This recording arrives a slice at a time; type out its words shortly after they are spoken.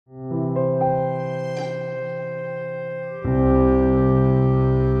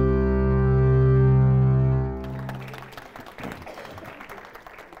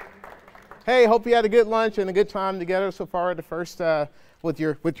Hey, hope you had a good lunch and a good time together so far. The first with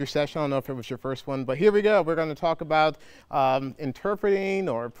your session. I don't know if it was your first one, but here we go. We're going to talk about interpreting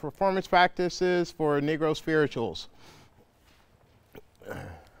or performance practices for Negro spirituals.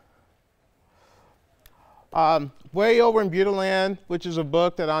 Way Over in Beautyland, which is a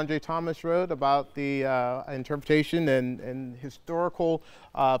book that Andre Thomas wrote about the interpretation and historical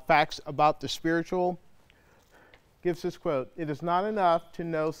facts about the spiritual, gives this quote: "It is not enough to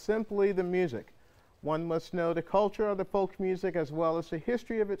know simply the music. One must know the culture of the folk music as well as the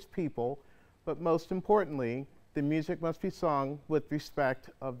history of its people, but most importantly, the music must be sung with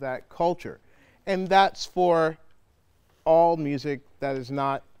respect of that culture." And that's for all music that is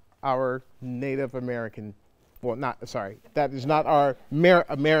not our Native American, well, not, sorry, that is not our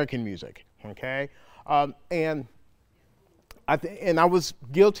American music, okay? And I was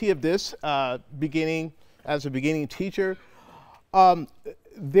guilty of this as a beginning teacher.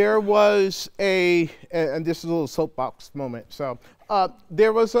 There was and this is a little soapbox moment, so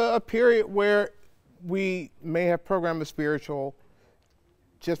there was a period where we may have programmed a spiritual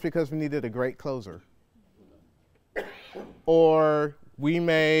just because we needed a great closer. Or we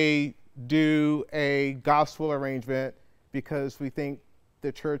may do a gospel arrangement because we think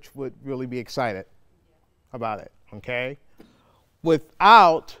the church would really be excited about it, okay?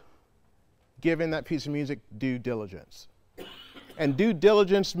 Without giving that piece of music due diligence. And due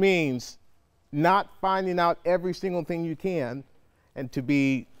diligence means not finding out every single thing you can and to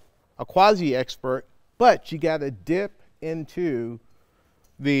be a quasi-expert, but you got to dip into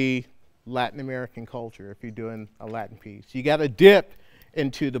the Latin American culture if you're doing a Latin piece. You got to dip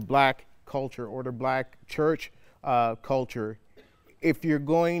into the black culture or the black church culture if you're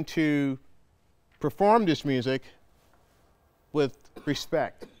going to perform this music with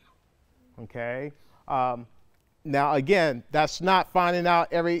respect, okay? Now again, that's not finding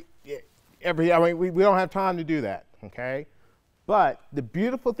out every I mean, we don't have time to do that, okay? But the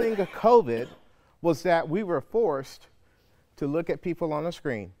beautiful thing of COVID was that we were forced to look at people on a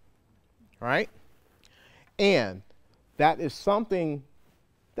screen, right? And that is something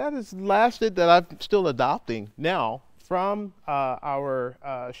that has lasted, that I'm still adopting now from our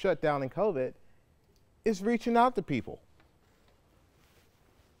shutdown in COVID, is reaching out to people.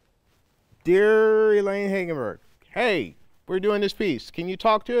 Dear Elaine Hagenberg, hey, we're doing this piece. Can you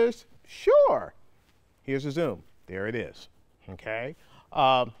talk to us? Sure. Here's a Zoom. There it is. Okay.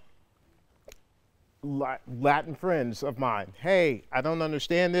 Latin friends of mine. Hey, I don't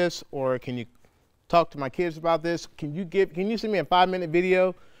understand this, or can you talk to my kids about this? Can you send me a 5-minute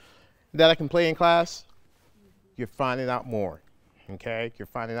video that I can play in class? You're finding out more. Okay. You're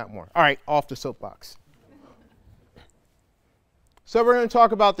finding out more. All right. Off the soapbox. So we're going to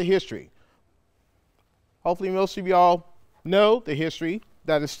talk about the history. Hopefully most of y'all know the history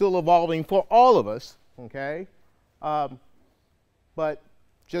that is still evolving for all of us, okay? But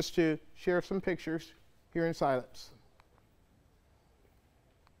just to share some pictures here in silence.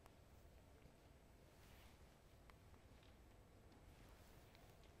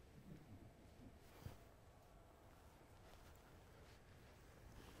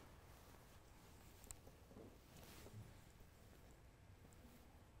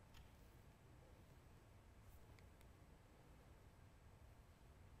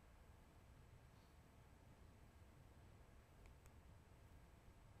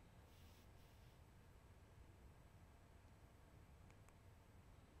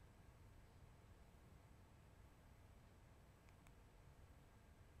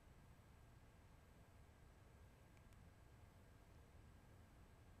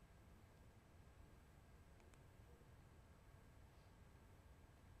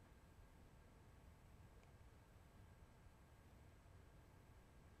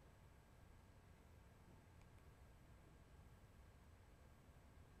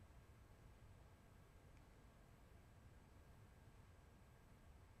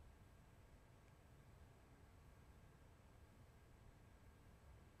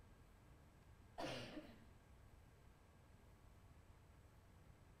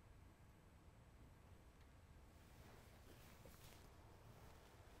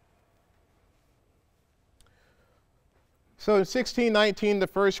 So in 1619, the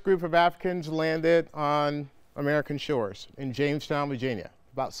first group of Africans landed on American shores in Jamestown, Virginia,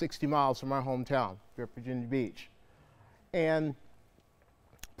 about 60 miles from my hometown, Virginia Beach. And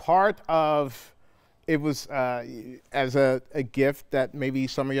part of it was as a gift that maybe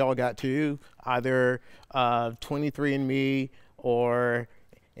some of y'all got too, either 23andMe or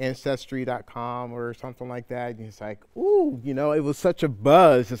Ancestry.com or something like that. And it's like, ooh, you know, it was such a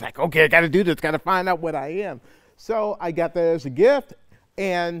buzz. It's like, okay, I got to do this, got to find out what I am. So I got that as a gift,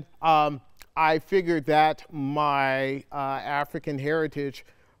 and I figured that my African heritage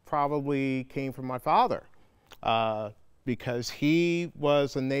probably came from my father because he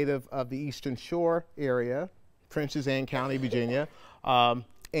was a native of the Eastern Shore area, Princess Anne County, Virginia. So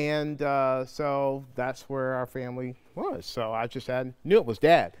that's where our family was. So I just knew it was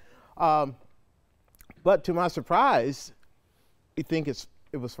Dad. But to my surprise, I think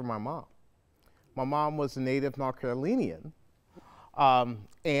it was from my mom. My mom was a native North Carolinian.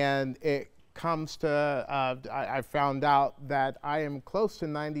 And it comes to, I found out that I am close to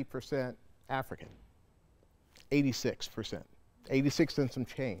 90% African, 86%, 86 and some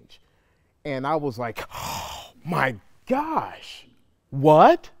change. And I was like, oh my gosh,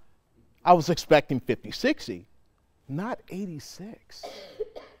 what? I was expecting 50, 60, not 86.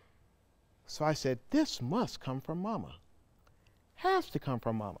 So I said, this must come from Mama. Has to come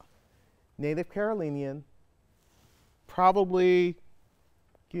from Mama. Native Carolinian, probably,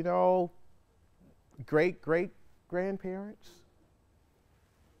 you know, great-great-grandparents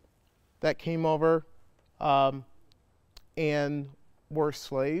that came over and were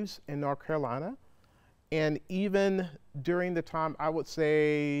slaves in North Carolina. And even during the time, I would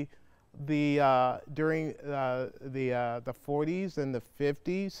say, during the 40s and the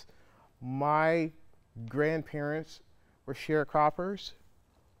 50s, my grandparents were sharecroppers.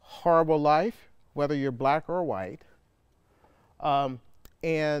 Horrible life, whether you're black or white.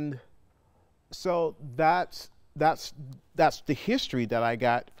 And so that's the history that I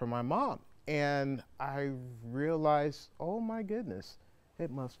got from my mom. And I realized, oh my goodness, it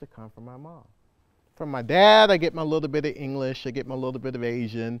must have come from my mom. From my dad, I get my little bit of English, I get my little bit of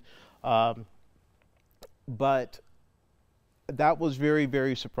Asian. But that was very,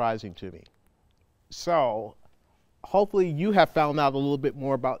 very surprising to me. So hopefully you have found out a little bit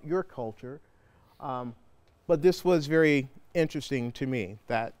more about your culture. But this was very interesting to me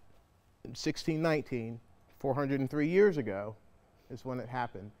that in 1619, 403 years ago, is when it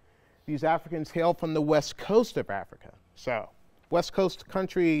happened. These Africans hail from the west coast of Africa. So, west coast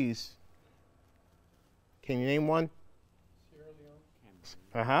countries, can you name one? Sierra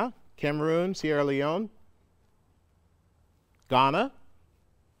Leone. Cameroon, Sierra Leone, Ghana,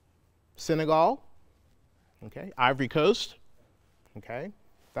 Senegal, okay, Ivory Coast, okay,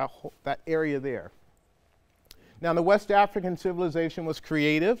 that area there. Now, the West African civilization was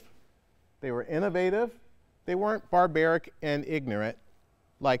creative. They were innovative. They weren't barbaric and ignorant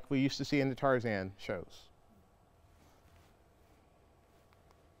like we used to see in the Tarzan shows.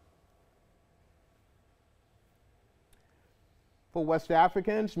 For West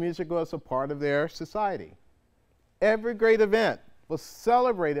Africans, music was a part of their society. Every great event was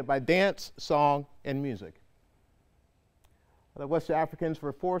celebrated by dance, song, and music. The West Africans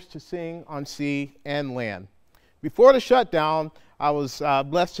were forced to sing on sea and land. Before the shutdown, I was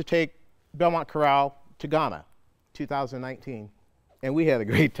blessed to take Belmont Chorale to Ghana, 2019, and we had a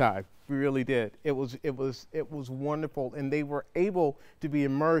great time. We really did. It was wonderful, and they were able to be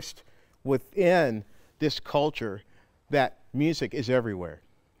immersed within this culture that music is everywhere,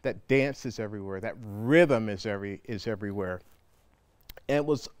 that dance is everywhere, that rhythm is everywhere. And it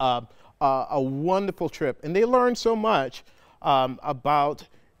was a wonderful trip, and they learned so much about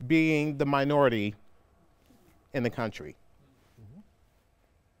being the minority in the country.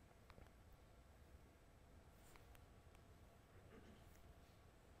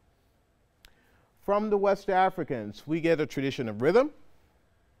 From the West Africans, we get a tradition of rhythm,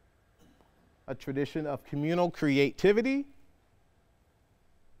 a tradition of communal creativity,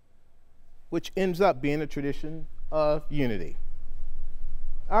 which ends up being a tradition of unity.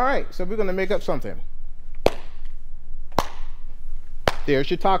 All right, so we're going to make up something.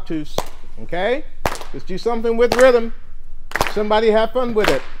 There's your talk twos, okay? Let's do something with rhythm. Somebody have fun with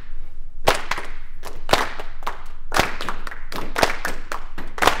it.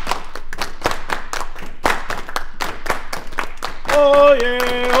 Oh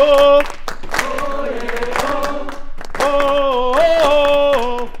yeah, oh. Oh yeah, oh. Oh, oh,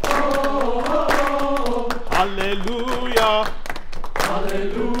 oh. Oh, oh. Hallelujah.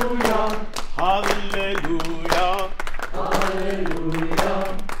 Hallelujah. Hallelujah.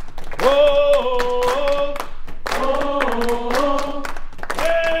 Hallelujah. Oh, oh, oh.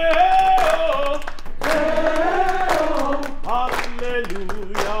 Hey, oh. Hey, oh.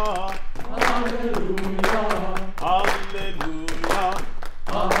 Hallelujah. Hallelujah. Hallelujah.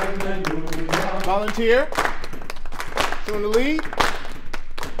 Hallelujah. Volunteer? Someone to lead?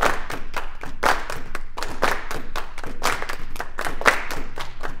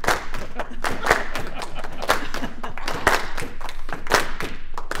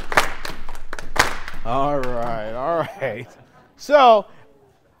 All right. So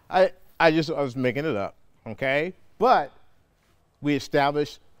I I was making it up, okay? But we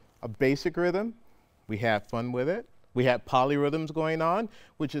established a basic rhythm. We had fun with it. We had polyrhythms going on,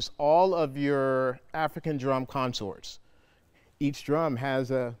 which is all of your African drum consorts. Each drum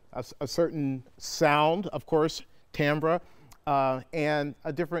has a certain sound, of course, timbre, and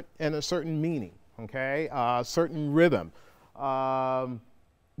a certain meaning, okay? Certain rhythm.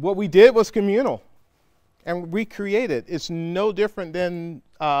 What we did was communal, and we created. It's no different than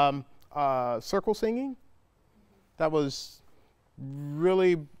circle singing. That was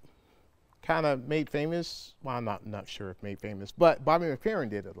really kind of made famous. Well, I'm not sure if made famous, but Bobby McFerrin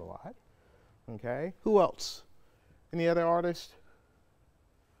did it a lot. Okay, who else? Any other artists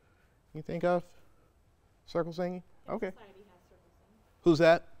you think of? Circle singing? Okay. Society has circle singing. Who's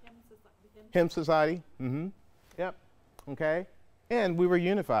that? Hymn Society. Mm-hmm. Yep. Okay. And we were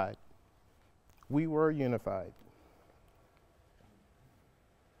unified. We were unified.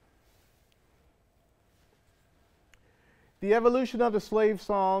 The evolution of the slave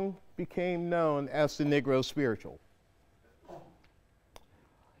song became known as the Negro spiritual.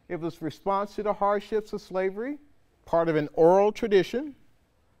 It was response to the hardships of slavery, part of an oral tradition,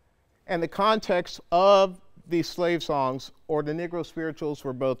 and the context of these slave songs or the Negro spirituals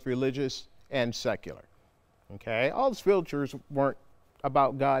were both religious and secular. Okay, all the spirituals weren't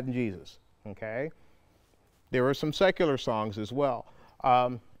about God and Jesus. Okay, there were some secular songs as well.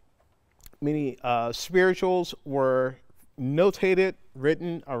 Many spirituals were notated,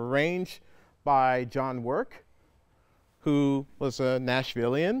 written, arranged by John Work, who was a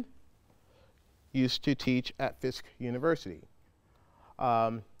Nashvilleian, used to teach at Fisk University.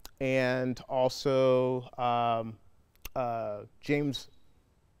 And also James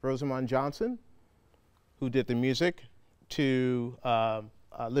Rosamond Johnson, who did the music to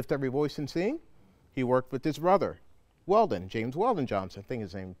Lift Every Voice and Sing. He worked with his brother, Weldon, James Weldon Johnson,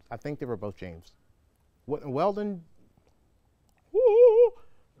 I think they were both James. Weldon, woo,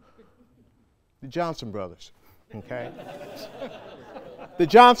 the Johnson brothers, okay? The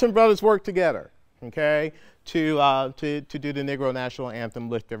Johnson brothers worked together, okay, to do the Negro National Anthem,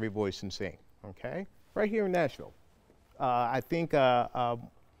 Lift Every Voice and Sing, okay? Right here in Nashville. I think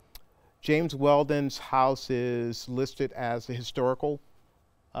James Weldon's house is listed as a historical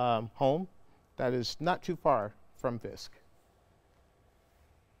home that is not too far from Fisk.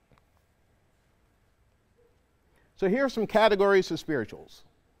 So here are some categories of spirituals.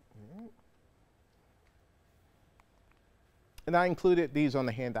 And I included these on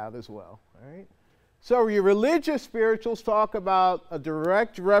the handout as well. All right. So your religious spirituals talk about a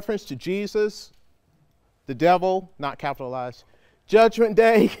direct reference to Jesus, the devil, not capitalized, Judgment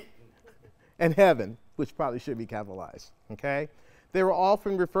Day, and heaven, which probably should be capitalized. Okay. They were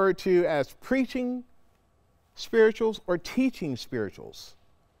often referred to as preaching spirituals or teaching spirituals.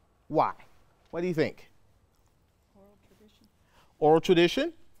 Why? What do you think? Oral tradition. Oral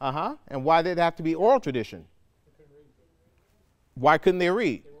tradition? And why did it have to be oral tradition? Why couldn't they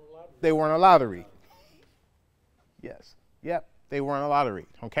read? They weren't allowed to read. Yes. Yep. They weren't allowed to read.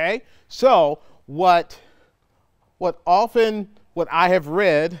 Okay. So what I have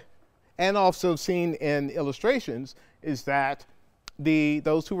read and also seen in illustrations is that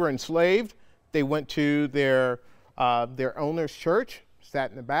those who were enslaved, they went to their owner's church,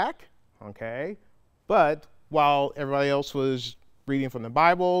 sat in the back. Okay. But while everybody else was reading from the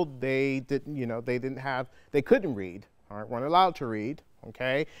Bible, they couldn't read. Weren't allowed to read,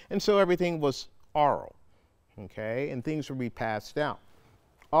 okay? And so everything was oral, okay? And things would be passed down.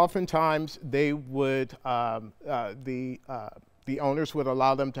 Oftentimes, they would, the owners would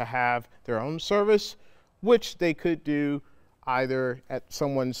allow them to have their own service, which they could do either at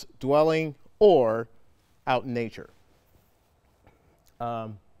someone's dwelling or out in nature.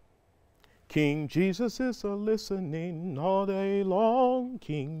 King Jesus is a-listening all day long.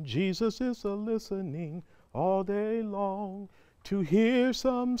 King Jesus is a-listening all day long to hear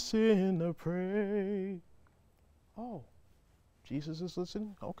some sinner pray. Oh, Jesus is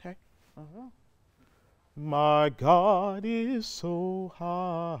listening? Okay. My God is so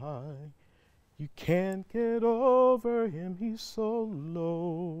high, you can't get over him, he's so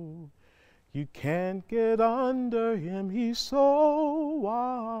low. You can't get under him, he's so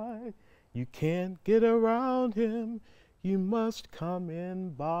wide. You can't get around him, you must come in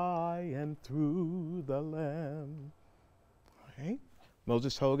by and through the Lamb. Okay.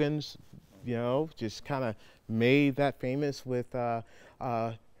 Moses Hogan's, just kind of made that famous with,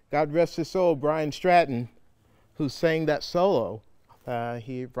 God rest his soul, Brian Stratton, who sang that solo.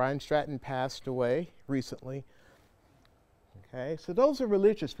 Brian Stratton passed away recently. Okay, so those are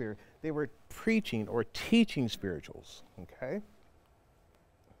religious spirits. They were preaching or teaching spirituals. Okay.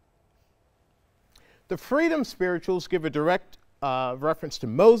 The freedom spirituals give a direct reference to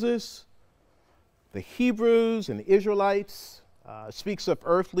Moses, the Hebrews and the Israelites, speaks of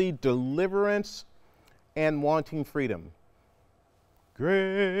earthly deliverance and wanting freedom.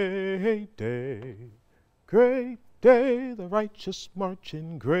 Great day, the righteous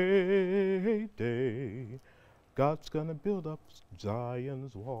marching, great day. God's gonna build up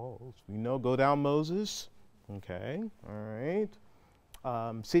Zion's walls. We know, go down Moses. Okay, all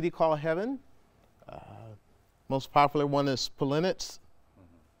right. City called Heaven. Most popular one is Polyphony.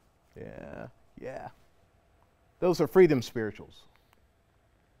 Yeah. Those are freedom spirituals.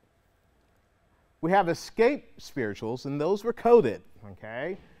 We have escape spirituals, and those were coded,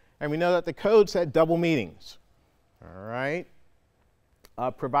 okay? And we know that the codes had double meanings, all right?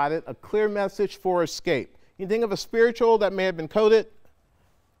 Provided a clear message for escape. You think of a spiritual that may have been coded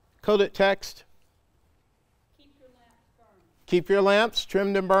text? Keep your lamps burning. Keep your lamps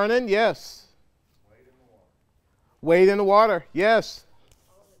trimmed and burning, yes. Wade in the water. Wade in the water, yes.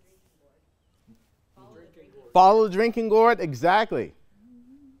 Follow the drinking gourd, exactly.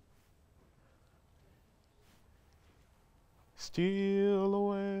 Steal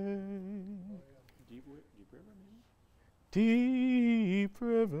away. Deep river, maybe? Deep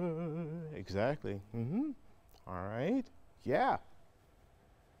river. Exactly. All right. Yeah.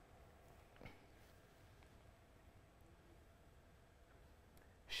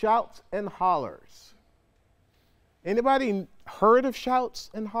 Shouts and hollers. Anybody heard of shouts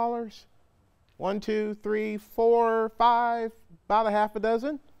and hollers? 1, 2, 3, 4, 5, about a half a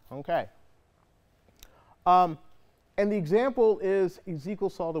dozen? Okay. And the example is Ezekiel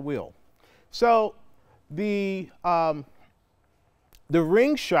saw the wheel. So the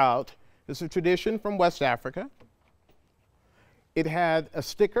ring shout is a tradition from West Africa. It had a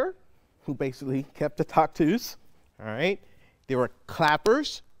sticker who basically kept the taktus, all right? There were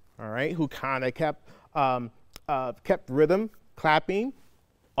clappers, all right, who kind of kept rhythm, clapping.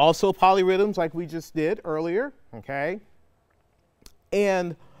 Also polyrhythms like we just did earlier, okay?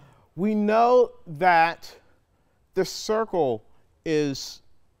 And we know that the circle is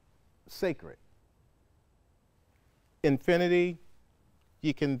sacred. Infinity,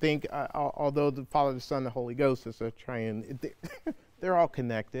 you can think, although the Father, the Son, and the Holy Ghost is a triune, they're all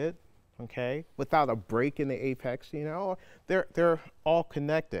connected, okay? Without a break in the apex, you know, they're all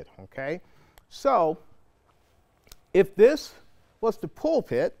connected, okay? So, if this was the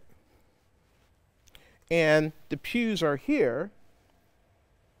pulpit and the pews are here,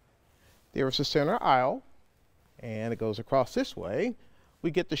 there was a center aisle, and it goes across this way,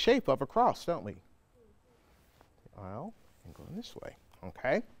 we get the shape of a cross, don't we? The aisle and going this way,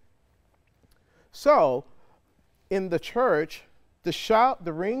 okay? So, in the church,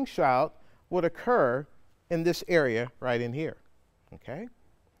 the ring shout would occur in this area right in here, okay?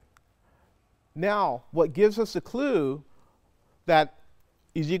 Now, what gives us a clue that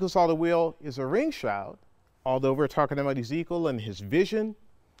Ezekiel saw the wheel is a ring shout, although we're talking about Ezekiel and his vision,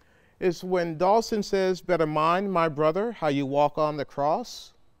 is when Dawson says, better mind, my brother, how you walk on the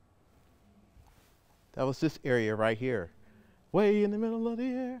cross. That was this area right here. Way in the middle of the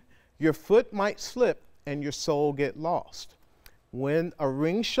air. Your foot might slip and your soul get lost. When a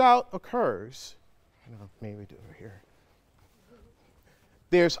ring shout occurs, maybe do it here.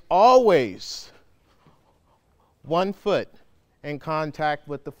 There's always one foot in contact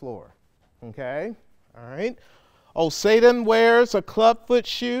with the floor, okay? All right? Oh, Satan wears a clubfoot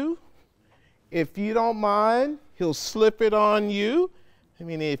shoe. If you don't mind, he'll slip it on you. I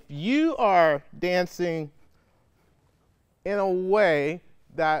mean, if you are dancing in a way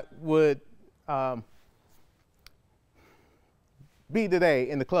that would be today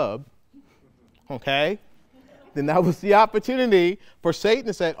in the club, okay, then that was the opportunity for Satan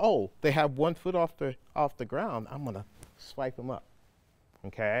to say, oh, they have one foot off the ground. I'm going to swipe them up,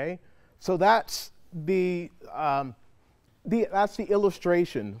 okay? So that's the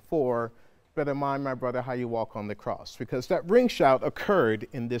illustration for better mind, my brother, how you walk on the cross, because that ring shout occurred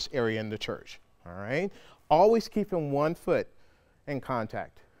in this area in the church, all right? Always keeping one foot in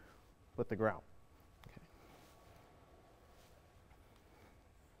contact with the ground. Okay.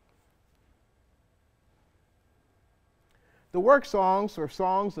 The work songs or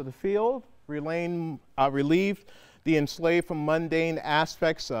songs of the field relieved the enslaved from mundane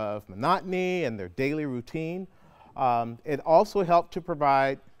aspects of monotony and their daily routine. It also helped to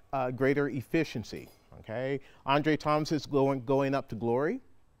provide greater efficiency, okay? Andre Thomas's Going Up to Glory.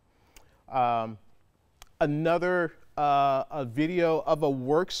 Another video of a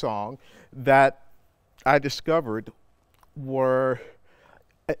work song that I discovered was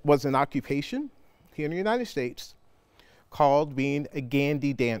an occupation here in the United States called being a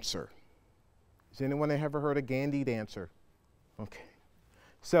Gandhi dancer. Has anyone ever heard of Gandhi Dancer? Okay.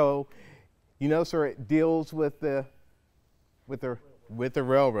 So, you know, sir, it deals with the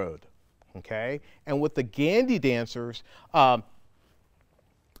railroad, okay? And with the Gandhi dancers,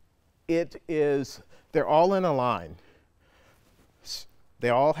 they're all in a line. They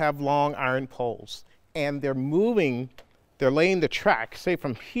all have long iron poles, and they're laying the track, say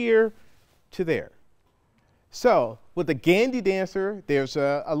from here to there. So with the Gandhi dancer, there's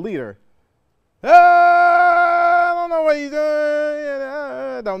a leader. I don't know what he's doing,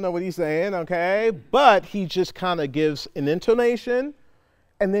 I don't know what he's saying, okay? But he just kind of gives an intonation,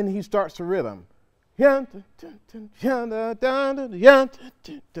 and then he starts the rhythm. And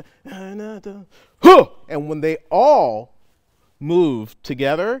when they all move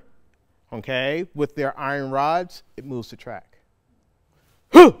together, okay, with their iron rods, it moves the track.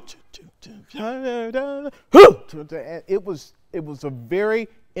 It was a very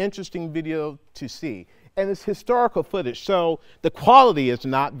interesting video to see. And it's historical footage, so the quality is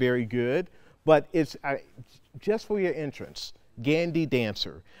not very good, but it's just for your entrance. Gandhi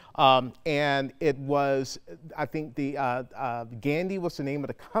Dancer. And it was, I think Gandhi was the name of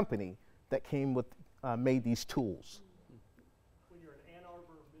the company that made these tools. When you're in Ann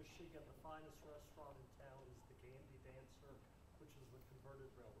Arbor, Michigan, the finest restaurant in town is the Gandhi Dancer, which is the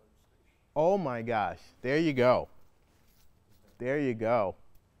converted railroad station. Oh my gosh, there you go. There you go.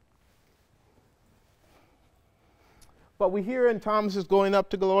 But we hear in Thomas's Going Up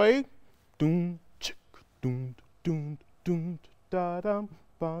to Glory, doom, chick, doom, doom, doom, da dum,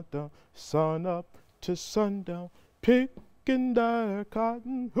 ba dum, sun up to sundown, picking their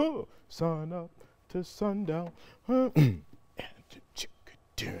cotton, sun up to sundown.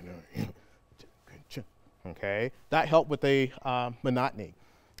 Okay, that helped with the monotony.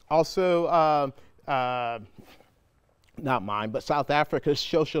 Also, not mine, but South Africa's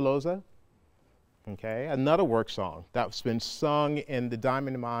Shosholoza. Okay, another work song that's been sung in the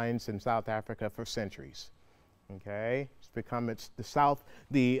diamond mines in South Africa for centuries. Okay, it's become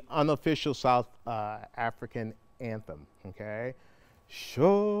the unofficial South African anthem. Okay,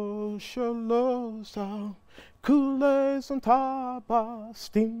 Shosholoza, Kule Santaba,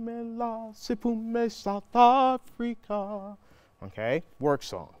 Stimela, Sipume, South Africa. Okay, work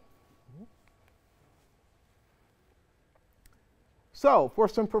song. So, for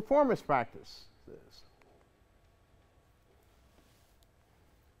some performance practice.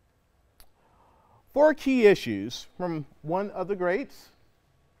 4 key issues from one of the greats,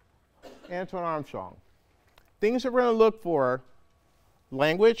 Antoine Armstrong. Things that we're going to look for: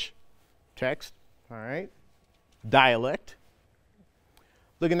 language, text, all right, dialect,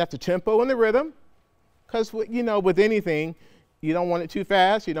 looking at the tempo and the rhythm, because, you know, with anything, you don't want it too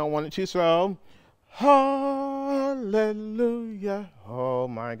fast, you don't want it too slow. Hallelujah. Oh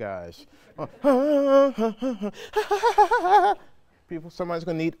my gosh. Somebody's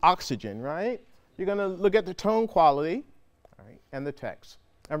going to need oxygen, right? You're going to look at the tone quality, all right, and the text.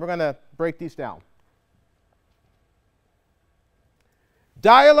 And we're going to break these down.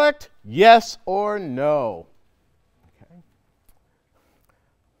 Dialect, yes or no?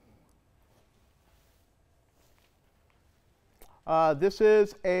 Okay. This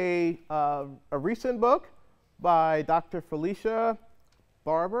is a recent book by Dr. Felicia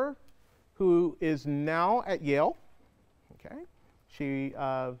Barber, who is now at Yale. Okay. She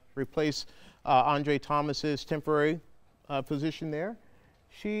replaced Andre Thomas's temporary position there.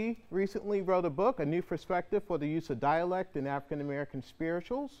 She recently wrote a book, A New Perspective for the Use of Dialect in African American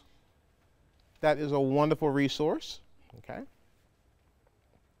Spirituals. That is a wonderful resource. Okay.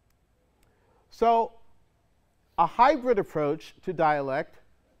 So, a hybrid approach to dialect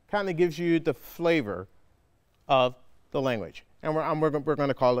kind of gives you the flavor of the language, and we're going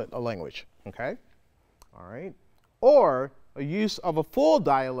to call it a language. Okay. All right. Or a use of a full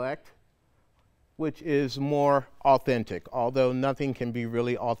dialect, which is more authentic, although nothing can be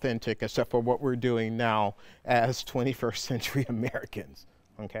really authentic except for what we're doing now as 21st century Americans,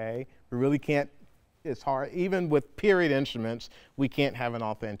 okay? We really can't, it's hard, even with period instruments, we can't have an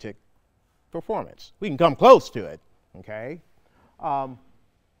authentic performance. We can come close to it, okay?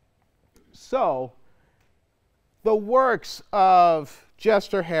 So, the works of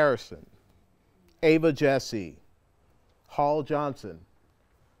Chester Harrison, Ava Jesse, Hall Johnson,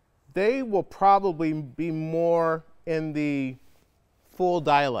 they will probably be more in the full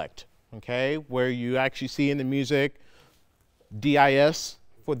dialect, okay, where you actually see in the music DIS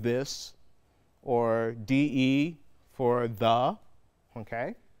for this, or DE for the,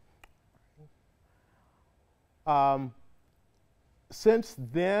 okay. Since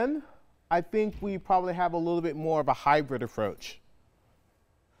then, I think we probably have a little bit more of a hybrid approach.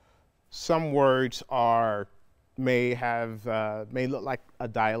 some words may look like a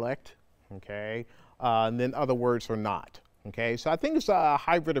dialect, okay, and then other words are not, okay. So I think it's a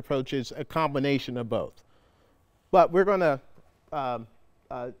hybrid approach, is a combination of both. But we're going to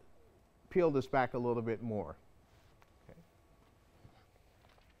peel this back a little bit more. Okay.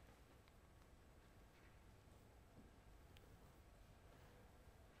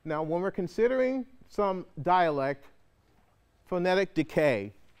 Now, when we're considering some dialect, phonetic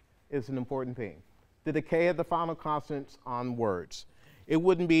decay is an important thing. The decay of the final consonants on words. It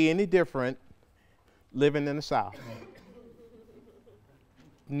wouldn't be any different living in the South.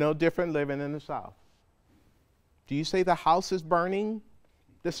 No different living in the South. Do you say the house is burning?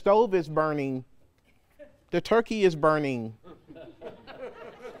 The stove is burning. The turkey is burning.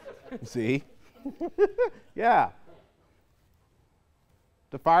 See? Yeah.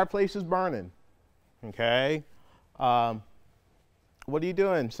 The fireplace is burning. Okay? What are you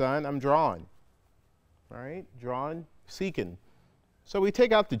doing, son? I'm drawing. All right? Drawing, seeking. So we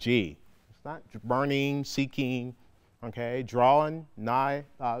take out the G. It's not burning, seeking. Okay? Drawing, nigh,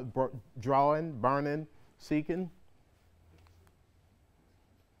 drawing, burning, seeking.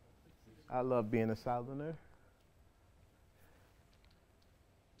 I love being a Southerner.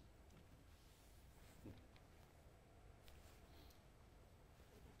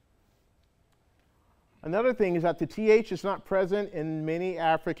 Another thing is that the TH is not present in many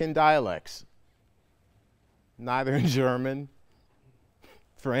African dialects. Neither in German,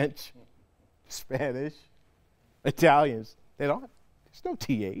 French, Spanish, Italians. They don't, there's no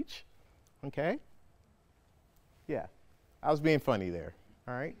TH, okay? Yeah, I was being funny there,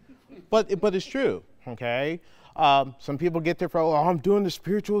 all right? But it's true, okay? Some people get there for, oh, I'm doing the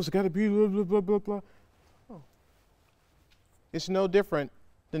spirituals, it's gotta be blah, blah, blah, blah, blah. Oh. It's no different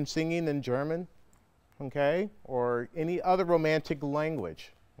than singing in German, okay? Or any other romantic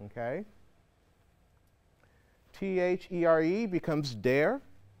language, okay? T-H-E-R-E becomes dare,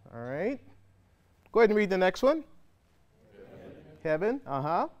 all right? Go ahead and read the next one. Heaven,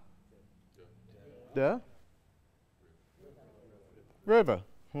 uh-huh. Duh. River,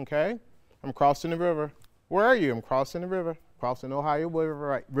 okay? I'm crossing the river. Where are you? I'm crossing the river. Crossing Ohio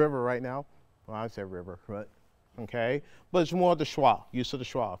River right now. Well, I said river, but, okay? But it's more the schwa, use of the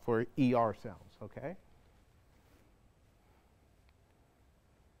schwa for ER sounds, okay?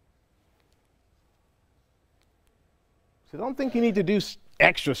 So don't think you need to do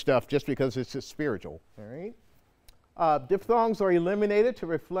extra stuff just because it's just spiritual, all right? Diphthongs are eliminated to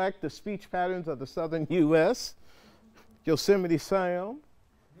reflect the speech patterns of the southern U.S. Yosemite Sam.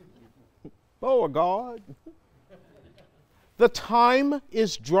 Oh, God. The time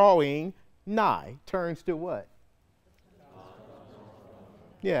is drawing nigh turns to what?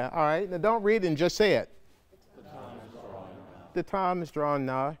 Yeah, all right. Now don't read it and just say it. The time is drawing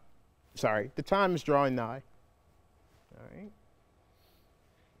nigh. Sorry, the time is drawing nigh. All right.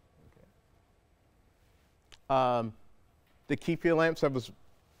 Okay. The keep your lamps that was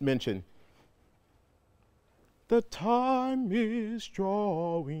mentioned. The time is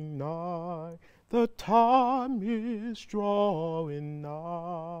drawing nigh. The time is drawing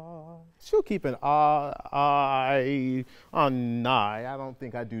nigh. Still keep an eye on nigh. I don't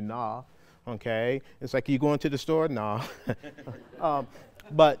think I do nah. Okay. It's like you going to the store? Nah.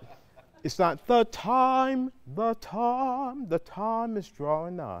 But it's not the time is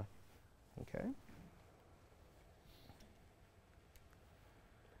drawing nigh. Okay.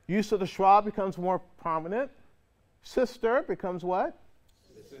 Use of the schwa becomes more prominent. Sister becomes what?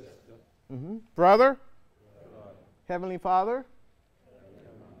 Sister. Mm-hmm. Brother? Brother. Heavenly Father?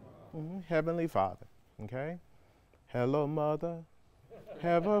 Mm-hmm. Heavenly Father. Okay. Hello, mother.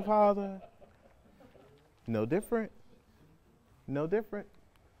 Heavenly Father. No different. No different.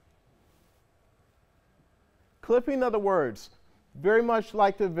 Clipping of the words. Very much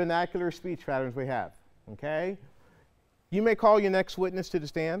like the vernacular speech patterns we have. Okay. You may call your next witness to the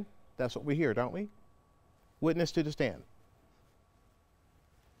stand. That's what we hear, don't we? Witness to the stand.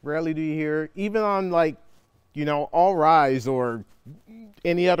 Rarely do you hear, even on like, you know, All Rise or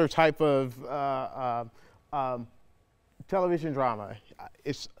any other type of television drama.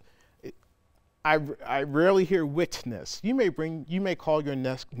 I rarely hear witness. You may call your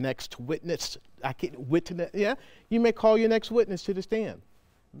next witness. Witness. Yeah. You may call your next witness to the stand.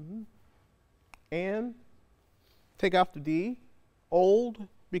 Mm-hmm. And take out the D. Old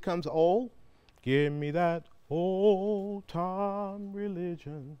becomes old. Give me that old time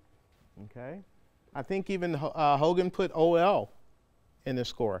religion. Okay. I think even Hogan put OL in the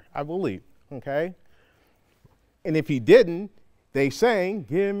score, I believe. Okay. And if he didn't, they sang,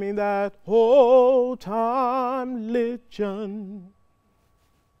 give me that old time religion.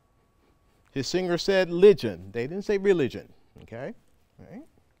 His singer said religion. They didn't say religion. Okay? All right.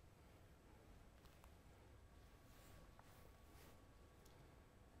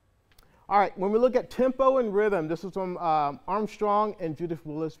 All right, when we look at tempo and rhythm, this is from Armstrong and Judith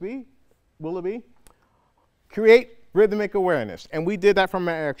Willoughby. Create rhythmic awareness. And we did that from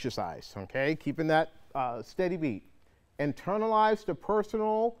our exercise, okay? Keeping that steady beat. Internalize the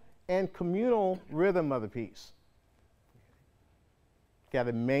personal and communal rhythm of the piece. Got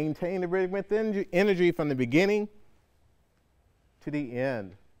to maintain the rhythmic energy from the beginning to the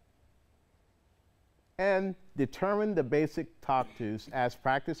end. And determine the basic talk-tos as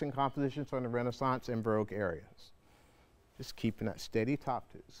practice in compositions from the Renaissance and Baroque areas. Just keeping that steady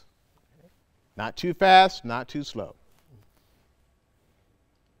talk-tos. Okay? Not too fast, not too slow.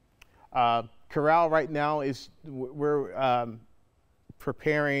 Chorale right now is, we're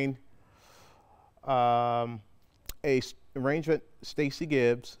preparing a arrangement, Stacey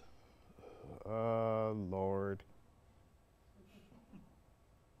Gibbs. Lord.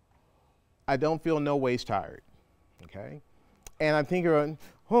 I don't feel no ways tired, okay? And I'm thinking,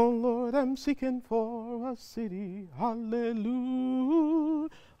 oh Lord, I'm seeking for a city, hallelujah.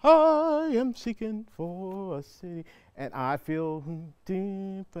 I am seeking for a city, and I feel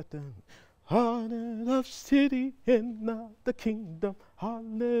deep at the heart of city in the kingdom,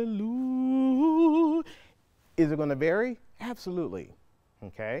 hallelujah. Is it going to vary? Absolutely,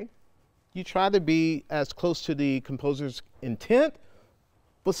 okay? You try to be as close to the composer's intent,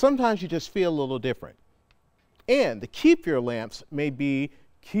 but sometimes you just feel a little different. And the keep your lamps may be,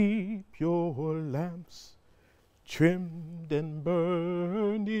 keep your lamps trimmed and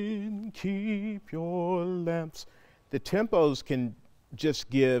burning, keep your lamps. The tempos can just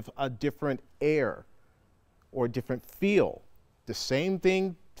give a different air or different feel. The same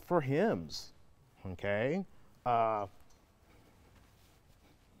thing for hymns, okay? Pass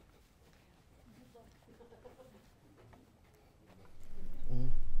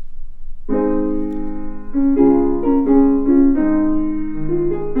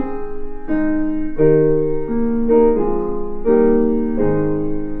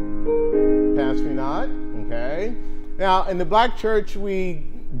me not, okay? Now, in the black church, we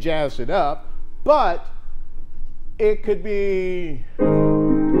jazzed it up, but it could be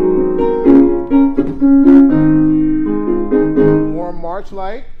more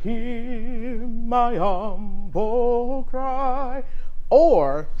march-like, hear my humble cry,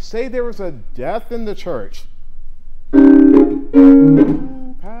 or say there was a death in the church.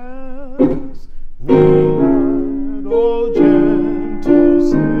 Pass me not, O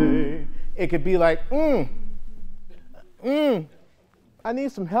gentle say. It could be like, I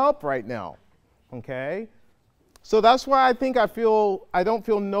need some help right now, okay? So that's why I think I don't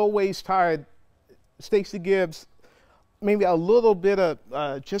feel no ways tired. Stacey Gibbs, maybe a little bit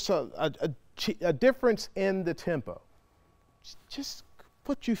of just a difference in the tempo. Just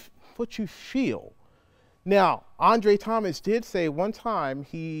what you feel. Now, Andre Thomas did say one time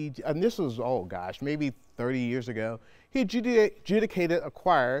and this was, oh gosh, maybe 30 years ago, he adjudicated a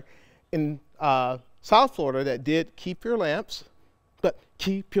choir in South Florida that did Keep Your Lamps, but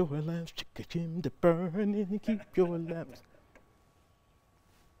keep your lamps, to burning, keep your lamps.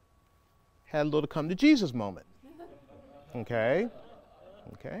 Had a little come to Jesus moment. Okay?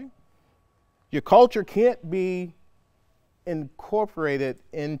 Okay? Your culture can't be incorporated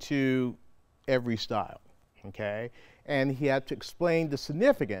into every style. Okay? And he had to explain the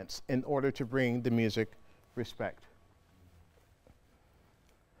significance in order to bring the music respect.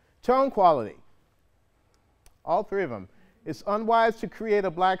 Tone quality. All three of them. It's unwise to create a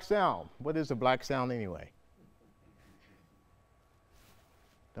black sound. What is a black sound anyway?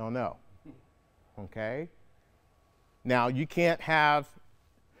 Don't know. Okay? Now, you can't have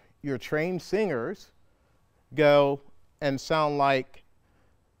your trained singers go and sound like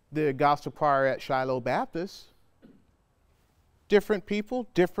the gospel choir at Shiloh Baptist. Different people,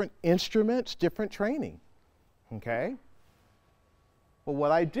 different instruments, different training. Okay? But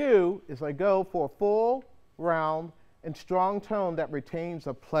what I do is I go for a full, round, and strong tone that retains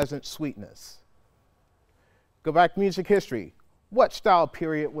a pleasant sweetness. Go back to music history. What style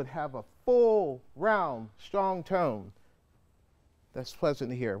period would have a full, round, strong tone that's pleasant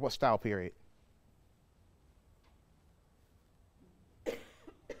to hear? What style period?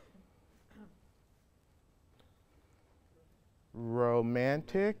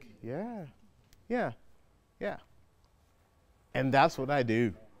 Romantic? Yeah. Yeah. Yeah. And that's what I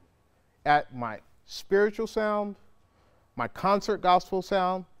do. At my spiritual sound, my concert gospel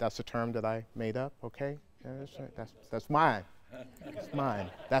sound, that's a term that I made up, okay? That's mine. That's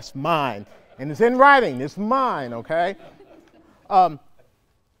mine. That's mine. And it's in writing. It's mine, okay?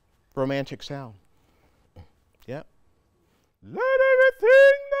 romantic sound. Yep. Let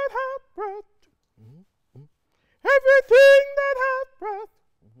everything that hath breath, everything that hath breath,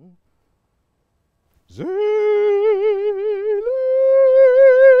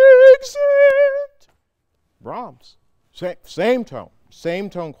 exit. Brahms. Same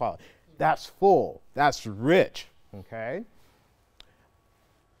tone quality. That's full. That's rich. Okay.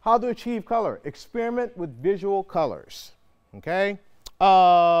 How to achieve color? Experiment with visual colors. Okay.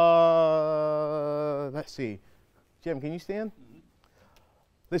 Let's see. Jim, can you stand?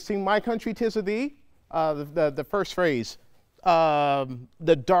 Let's sing "My Country 'Tis of Thee." The first phrase.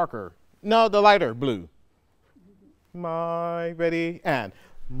 The darker. No, the lighter blue. Ready, and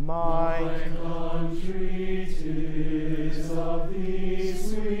my country 'tis of thee,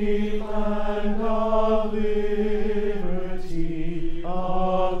 sweet land of liberty,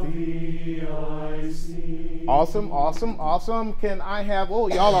 of thee I see. Awesome, awesome, awesome. Can I have, oh,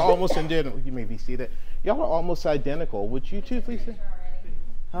 y'all are almost identical. You may be seated. Y'all are almost identical. Would you two please?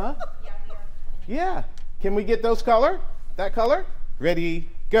 Huh? Yeah. Can we get those color? That color? Ready,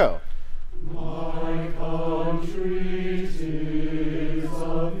 go. My country 'tis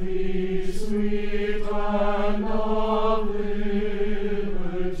of thee, sweet land of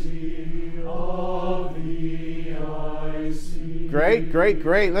liberty, of thee I see. Great, great,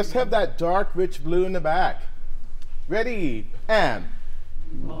 great. Let's have that dark, rich blue in the back. Ready, and.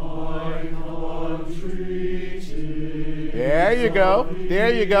 My country 'tis. There you go,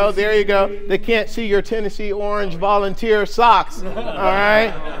 there you go, there you go. They can't see your Tennessee Orange volunteer socks, all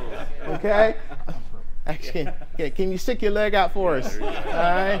right? Okay? Actually, can you stick your leg out for us? All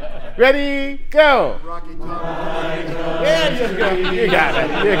right? Ready, go. Yeah, just go. You got it.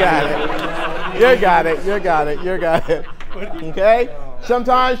 You got it. You got it. You got it. You got it. Okay?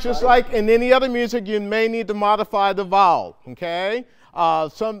 Sometimes, just like in any other music, you may need to modify the vowel. Okay?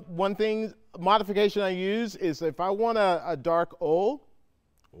 One thing, modification I use is if I want a dark O,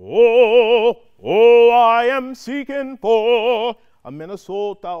 I am seeking for a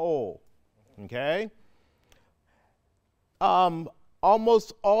Minnesota O. Okay?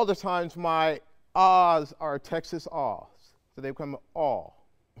 Almost all the times my ahs are Texas ahs. So they become aw.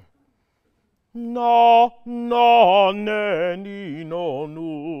 Na, na, ne, ni, no,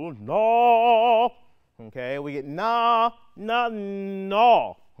 no, na. Okay, we get na, na,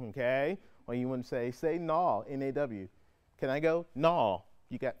 na. Okay? Well, you wouldn't say na, N-A-W. Can I go? Na.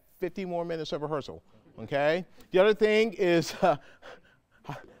 You got 50 more minutes of rehearsal. Okay? The other thing is,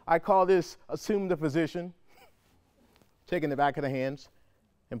 I call this assume the position. Taking the back of the hands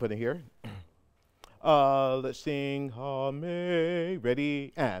and put it here. Let's sing Hame.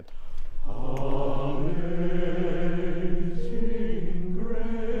 Ready, and. Amazing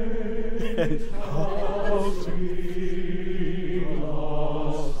grace, how sweet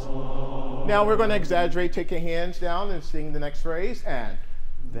the sound. Now we're going to exaggerate. Take your hands down and sing the next phrase, and.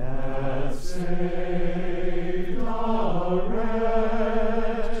 That saved a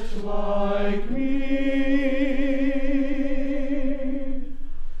wretch like me.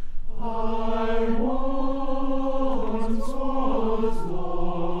 I once was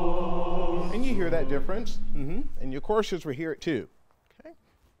lost. And you hear that difference. And your choristers will hear it too. Okay.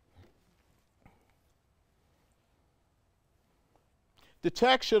 The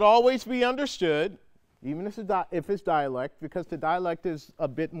text should always be understood, even if it's dialect, because the dialect is a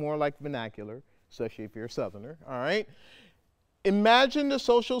bit more like vernacular, especially if you're a Southerner, all right? Imagine the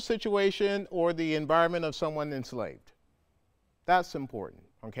social situation or the environment of someone enslaved. That's important,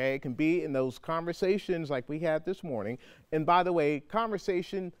 okay? It can be in those conversations like we had this morning. And by the way,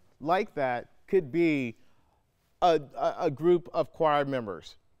 conversation like that could be a group of choir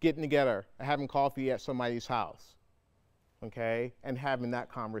members getting together, having coffee at somebody's house. Okay, and having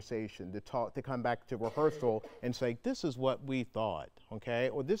that conversation to come back to rehearsal and say, this is what we thought, okay,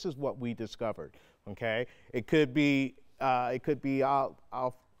 or this is what we discovered, okay. It could be out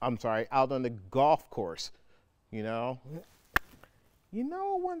on the golf course, you know. You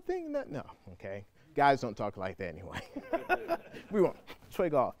know one thing that no, okay, guys don't talk like that anyway. We want play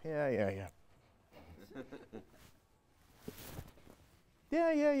golf, yeah. Yeah.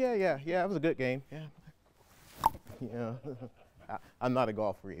 It was a good game, yeah. Yeah, I'm not a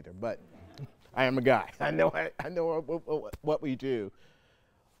golf reader, but I am a guy. I know what we do.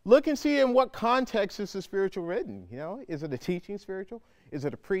 Look and see in what context is the spiritual written. You know, is it a teaching spiritual? Is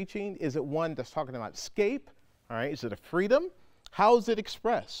it a preaching? Is it one that's talking about escape? All right, is it a freedom? How is it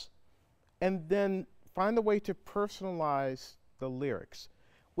expressed? And then find a way to personalize the lyrics.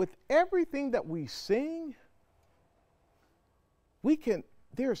 With everything that we sing,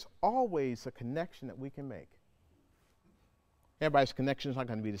 there's always a connection that we can make. Everybody's connection is not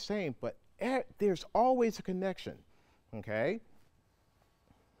going to be the same, but there's always a connection, okay?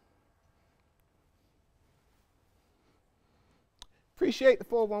 Appreciate the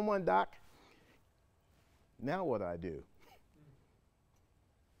 411, Doc. Now what do I do?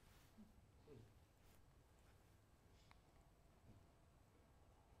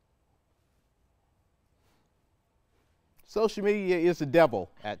 Social media is the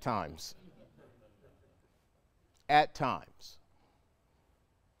devil at times. At times.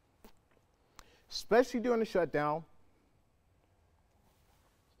 Especially during the shutdown.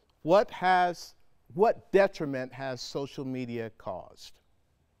 What detriment has social media caused?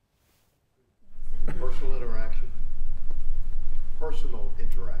 Personal interaction. Personal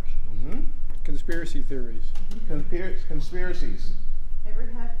interaction. Mm-hmm. Conspiracy theories. Conspiracies.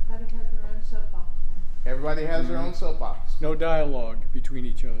 Everybody has their own soapbox now. Everybody has their own soapbox. No dialogue between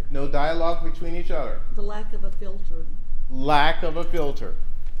each other. No dialogue between each other. The lack of a filter. Lack of a filter.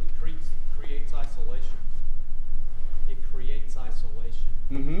 It creates isolation. It creates isolation.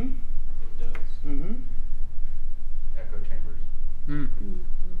 Mm-hmm. It does. Mm-hmm. Echo chambers. Mm.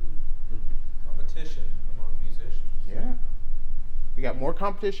 Competition among musicians. Yeah. We got more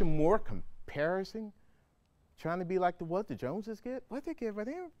competition, more comparison. Trying to be like what the Joneses get? What they get? Where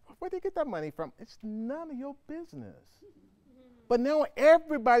they get that money from? It's none of your business. But now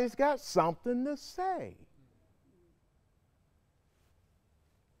everybody's got something to say.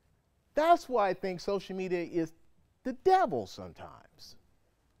 That's why I think social media is the devil sometimes.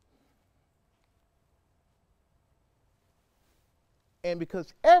 And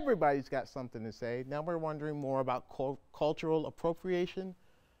because everybody's got something to say, now we're wondering more about cultural appropriation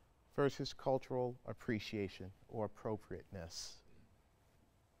versus cultural appreciation or appropriateness.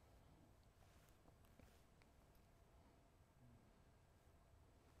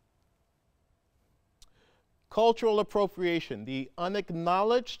 Cultural appropriation, the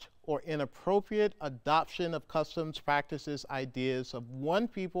unacknowledged or inappropriate adoption of customs, practices, ideas of one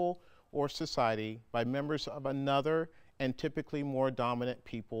people or society by members of another and typically more dominant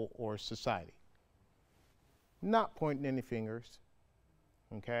people or society. Not pointing any fingers,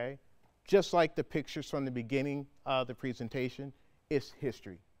 okay? Just like the pictures from the beginning of the presentation, it's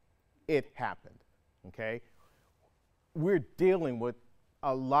history. It happened, okay? We're dealing with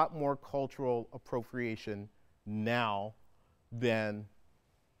a lot more cultural appropriation now than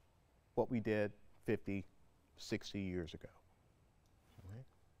what we did 50, 60 years ago, right?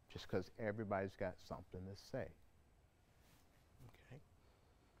 Just because everybody's got something to say. Okay.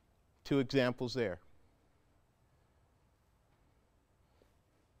 2 examples there.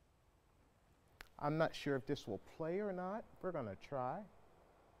 I'm not sure if this will play or not. We're going to try.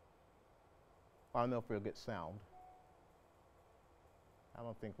 I don't know if we'll get sound. I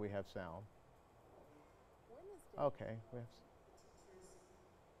don't think we have sound. Okay. We have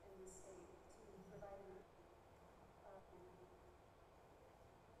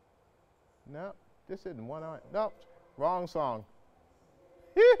no, this isn't one on. Nope, wrong song.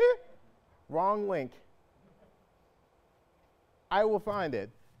 Wrong link. I will find it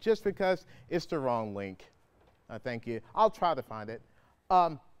just because it's the wrong link. Thank you. I'll try to find it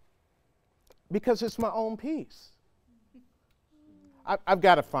because it's my own piece. I've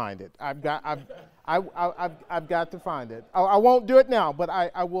got to find it. I've got to find it. I won't do it now, but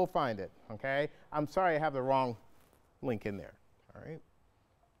I will find it. Okay. I'm sorry I have the wrong link in there. All right.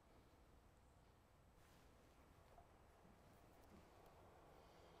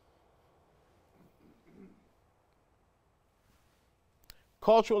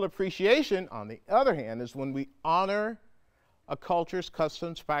 Cultural appreciation, on the other hand, is when we honor a culture's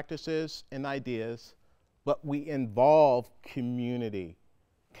customs, practices, and ideas, but we involve community,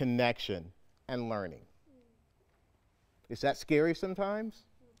 connection, and learning. Is that scary sometimes?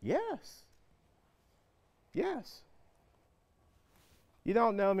 Yes. Yes. You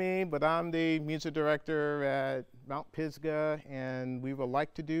don't know me, but I'm the music director at Mount Pisgah, and we would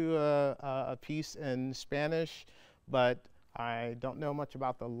like to do a piece in Spanish, but I don't know much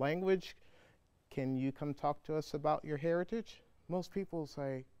about the language. Can you come talk to us about your heritage? Most people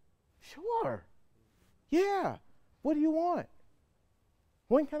say, sure. Yeah. What do you want?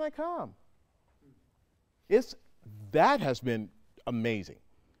 When can I come? That has been amazing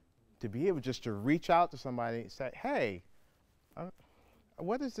to be able just to reach out to somebody and say, hey,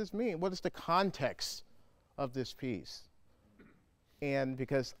 what does this mean? What is the context of this piece? And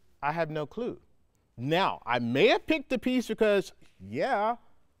because I have no clue. Now, I may have picked the piece because, yeah,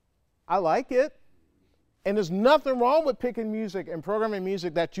 I like it. And there's nothing wrong with picking music and programming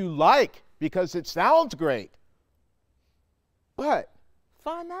music that you like because it sounds great. But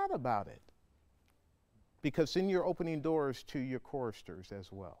find out about it. because then you're opening doors to your choristers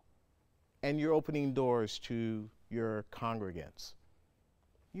as well. And you're opening doors to your congregants.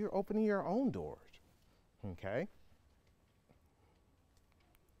 You're opening your own doors, okay?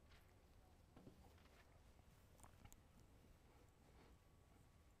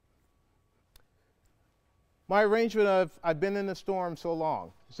 My arrangement of I've been in the storm so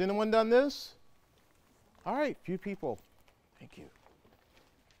long. Has anyone done this? All right, few people. Thank you.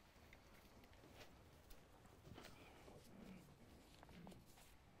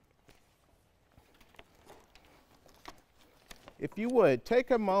 If you would,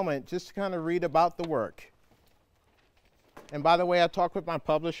 take a moment just to kind of read about the work. And by the way, I talked with my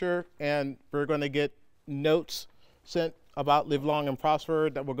publisher, and we're going to get notes sent about Live Long and Prosper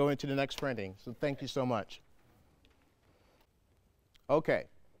that will go into the next printing. So thank you so much. Okay,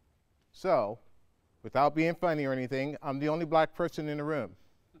 so without being funny or anything, I'm the only black person in the room.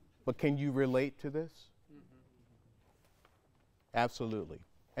 But can you relate to this? Absolutely.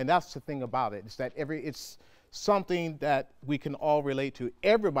 And that's the thing about it, is that it's something that we can all relate to.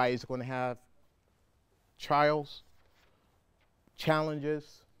 Everybody's going to have trials,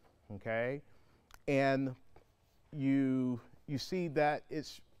 challenges, okay? And you see that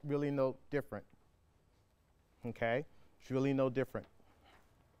it's really no different, okay? It's really no different.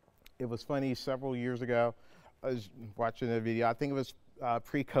 It was funny, several years ago, I was watching a video, I think it was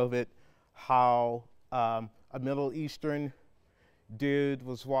pre-COVID, how a Middle Eastern dude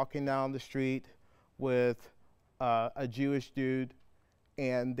was walking down the street with a Jewish dude,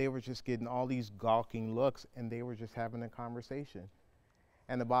 and they were just getting all these gawking looks, and they were just having a conversation.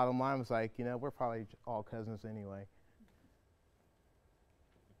 And the bottom line was like, you know, we're probably all cousins anyway.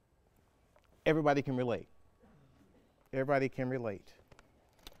 Everybody can relate. Everybody can relate.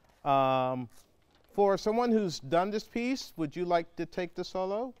 For someone who's done this piece, would you like to take the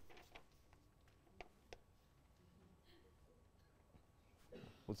solo?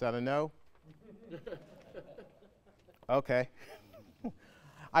 Was that a no? Okay.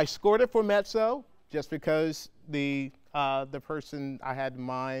 I scored it for mezzo just because the person I had in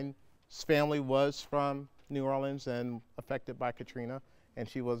mind's family was from New Orleans and affected by Katrina, and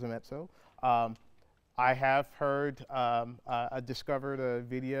she was a mezzo. I have heard, I discovered a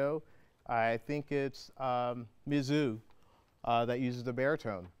video, I think it's Mizzou, that uses the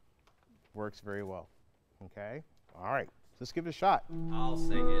baritone. Works very well, okay? All right, let's give it a shot. I'll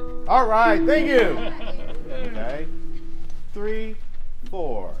sing it. All right, thank you. Okay, 3,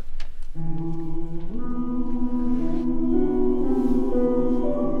 4.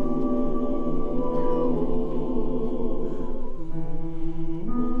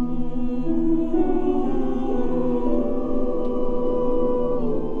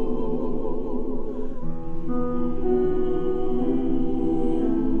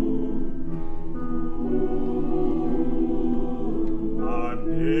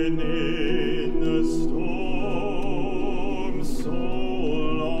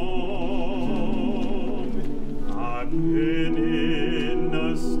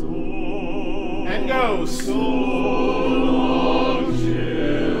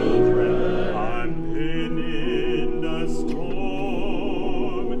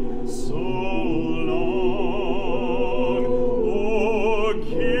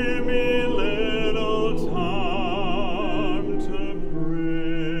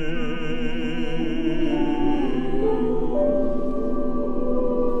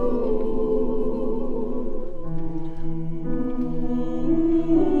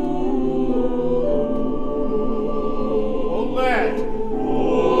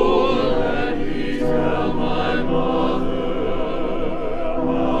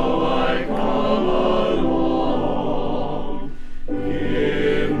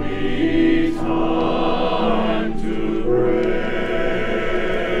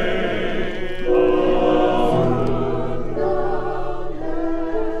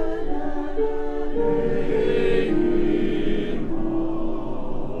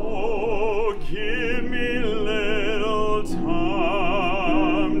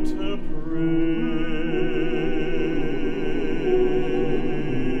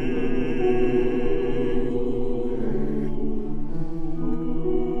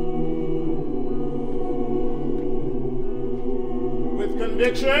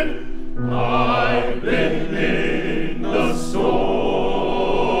 I've been in the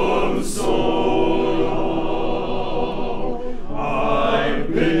storm so long.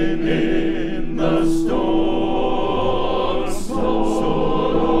 I've been in the storm so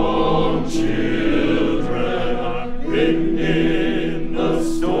long, children. I've been in the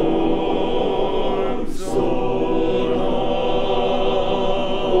storm so long.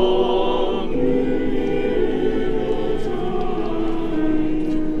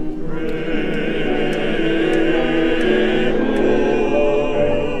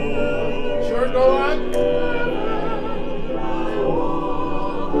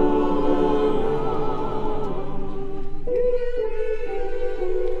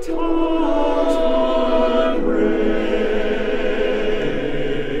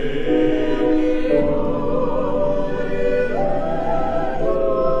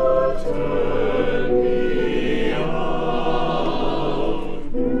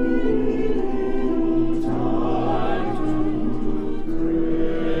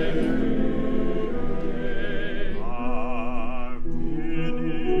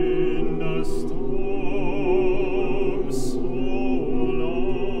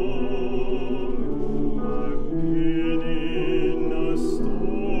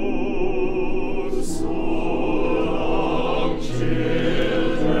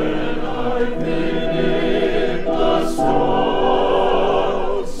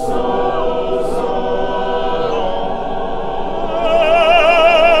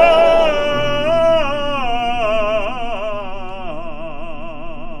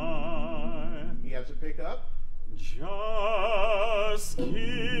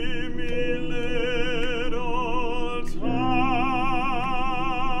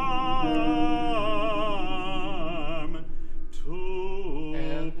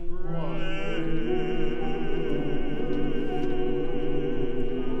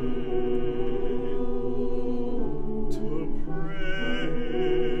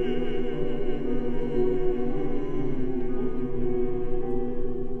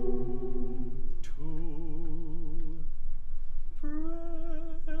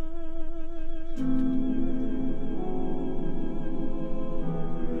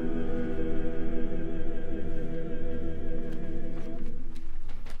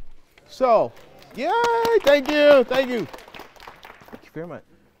 So, yay, thank you, thank you. Thank you very much.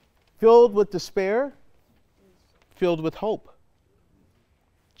 Filled with despair, filled with hope.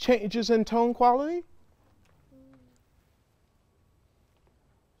 Changes in tone quality?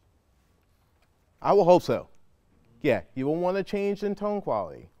 I will hope so. Yeah, you will want to change in tone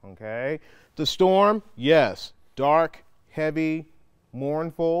quality, okay? The storm, yes, dark, heavy,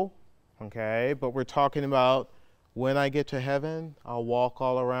 mournful, okay? But we're talking about when I get to heaven, I'll walk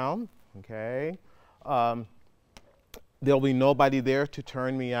all around, okay? There'll be nobody there to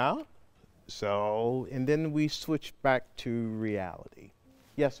turn me out. So, and then we switch back to reality.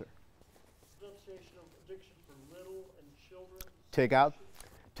 Yes, sir. Pronunciation of addiction for little and children. Take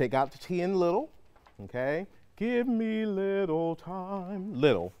out the T in little, okay? Give me little time,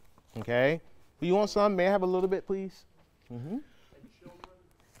 little, okay? You want some? May I have a little bit, please? Mm-hmm. And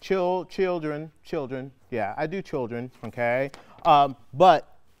children. Children. Yeah, I do children, okay?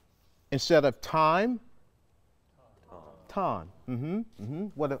 But instead of time, time.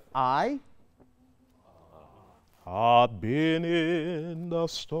 What if I? I've been in the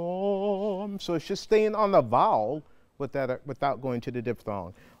storm. So it's just staying on the vowel with that, without going to the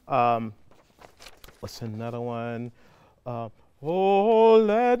diphthong. What's another one? Oh,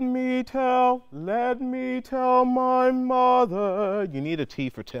 let me tell my mother. You need a T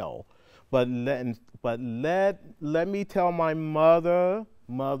for tell, but let me tell my mother,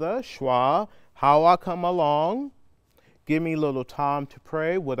 schwa, how I come along. Give me a little time to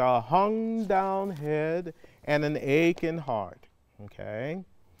pray with a hung down head and an aching heart. Okay,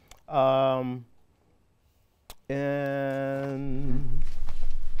 and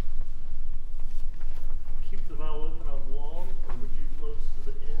Keep the vowel open on long, or would you close to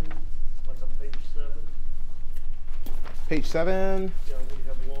the end, like on page 7? Page 7. Yeah, when you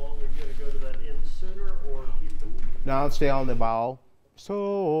have long, are you going to go to that end sooner, or keep the... Now stay on the vowel.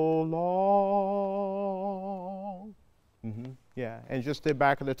 So long. Yeah, and just the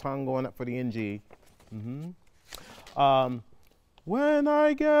back of the tongue going up for the NG. When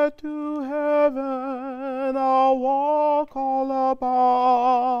I get to heaven, I'll walk all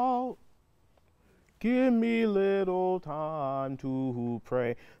about. Give me little time to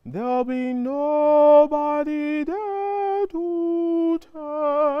pray. There'll be nobody there to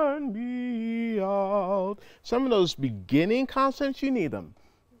turn me out. Some of those beginning consonants, you need them.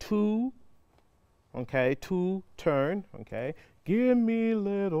 To, okay, to, turn, okay. Give me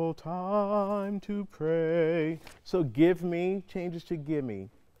little time to pray. So give me changes to give me.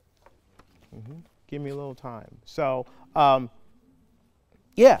 Give me a little time. So,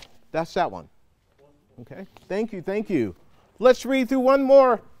 yeah, that's that one. Okay, thank you. Let's read through one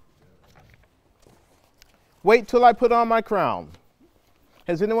more. Wait till I put on my crown.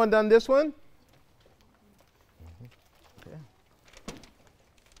 Has anyone done this one? Okay.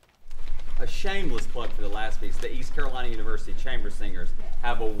 A shameless plug for the last piece. The East Carolina University Chamber Singers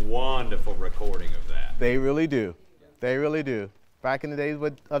have a wonderful recording of that. They really do. They really do. Back in the days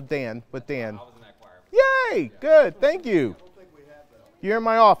with Dan. I was in that choir. Yay! Good. Thank you. You're in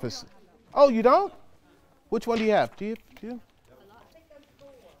my office. Oh, you don't? Which one do you have? Do you?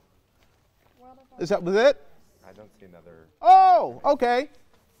 Was it? I don't see another. Oh, okay.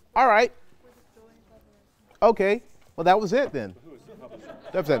 All right. Okay. Well, that was it then.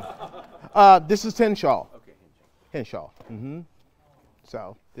 That was it. This is Henshaw. Okay, Henshaw.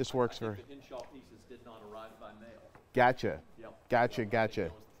 So this works for. The Henshaw pieces did not arrive by mail. Gotcha. Yep.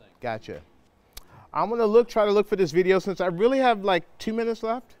 Gotcha. I'm gonna try to look for this video since I really have like 2 minutes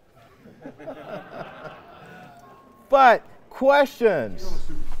left. But questions.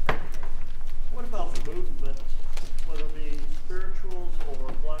 What about the movement, whether it be spirituals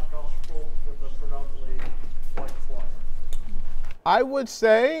or black gospel with a predominantly white choir? I would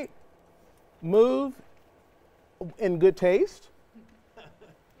say move in good taste.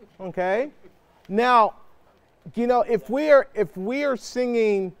 Okay. Now, you know, if we are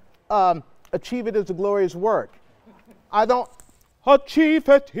singing "Achieve It Is a Glorious Work," I don't. Achieve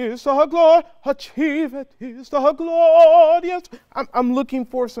it is the glory. Achieve it is the glorious. I'm looking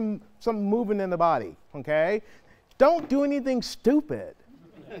for some movement in the body. Okay. Don't do anything stupid.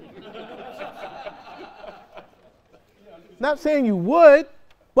 Not saying you would,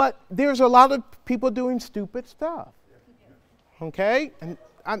 but there's a lot of people doing stupid stuff. Okay? And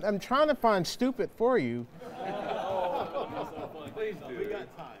I'm trying to find stupid for you. Please do. We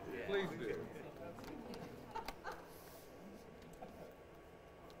got time. Please do.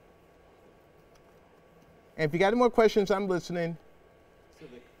 And if you got any more questions, I'm listening. So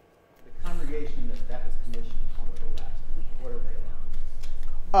the congregation that was commissioned on the last, what are they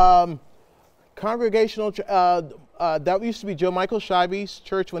on? Congregational, that used to be Joe Michael Scheibe's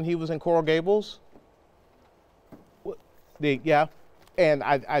church when he was in Coral Gables. Yeah, and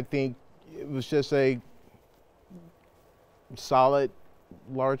I think it was just a solid,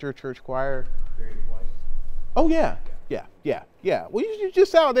 larger church choir. Very white. Oh yeah. Well, you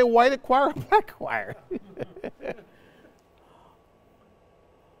just out there white choir, black choir.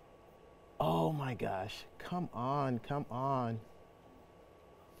 Oh my gosh! Come on!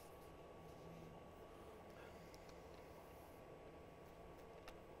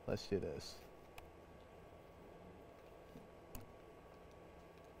 Let's do this.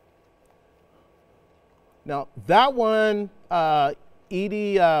 Now that one,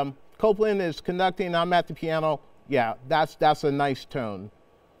 Edie Copeland is conducting. I'm at the piano. Yeah, that's a nice tone.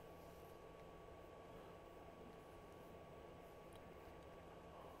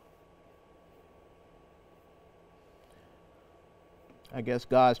 I guess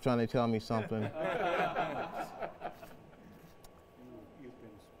God's trying to tell me something.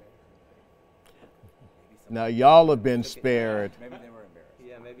 Now y'all have been spared. Maybe they were embarrassed.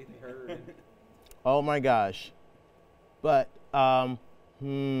 Yeah, maybe they heard. Oh my gosh. But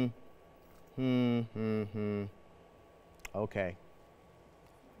okay.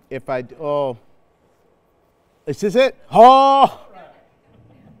 If I is this it? Oh.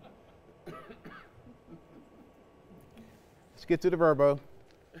 Let's get to the verbo.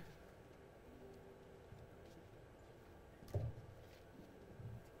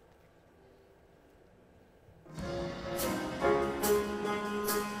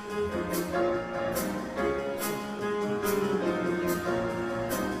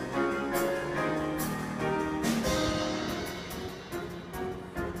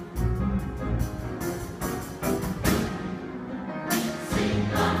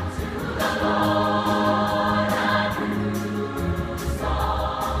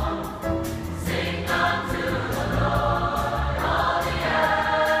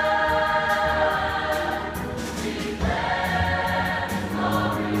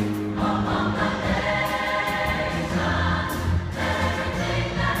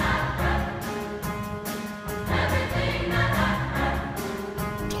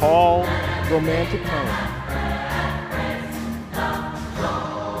 Tall, romantic tone.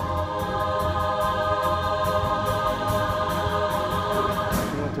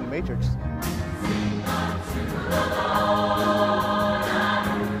 We went to the Matrix.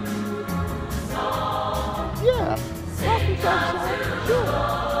 Yeah. Sure.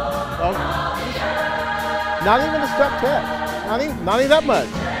 Well, not even a step test. Not even that much.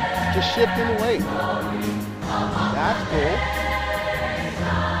 Just shifting the weight. That's cool.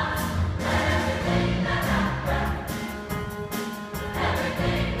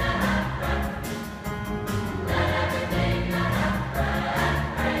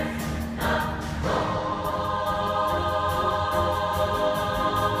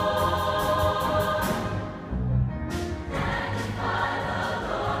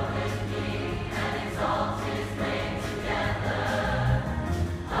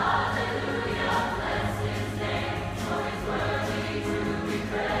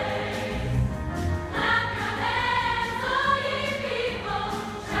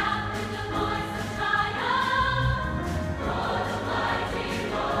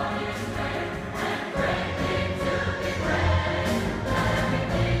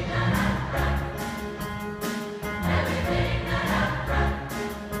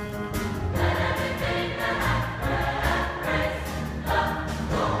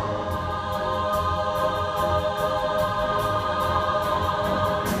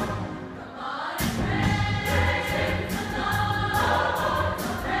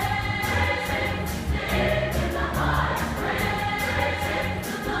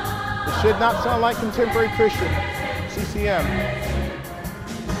 Should not sound like contemporary Christian. CCM.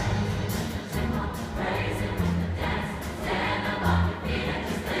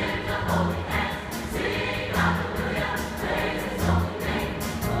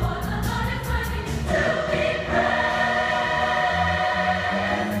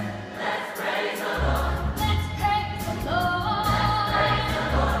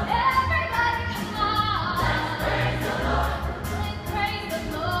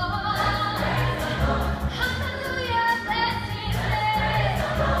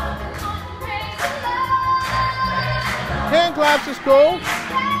 Hand claps is cool.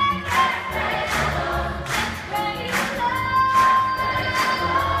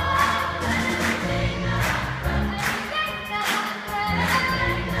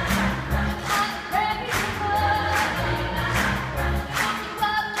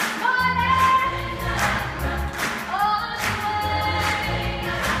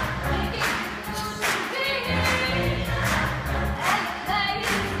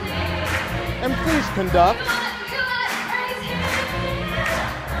 conduct.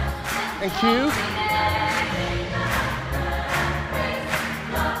 And cue.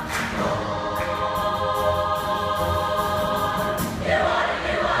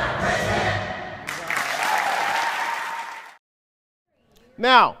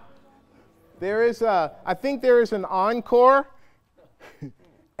 Now, I think there is an encore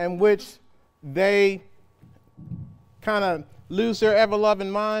in which they kind of lose their ever-loving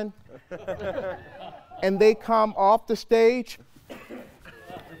mind and they come off the stage.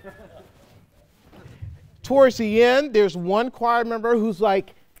 Towards the end, there's one choir member who's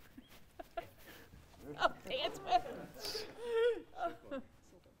like,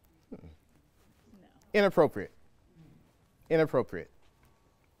 inappropriate. Inappropriate.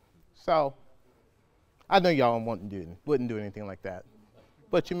 So, I know y'all wouldn't do anything like that.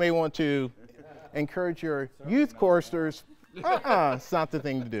 But you may want to encourage your youth choristers. It's not the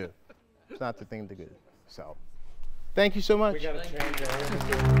thing to do. It's not the thing to do. So, thank you so much. We got to change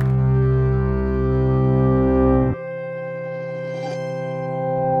our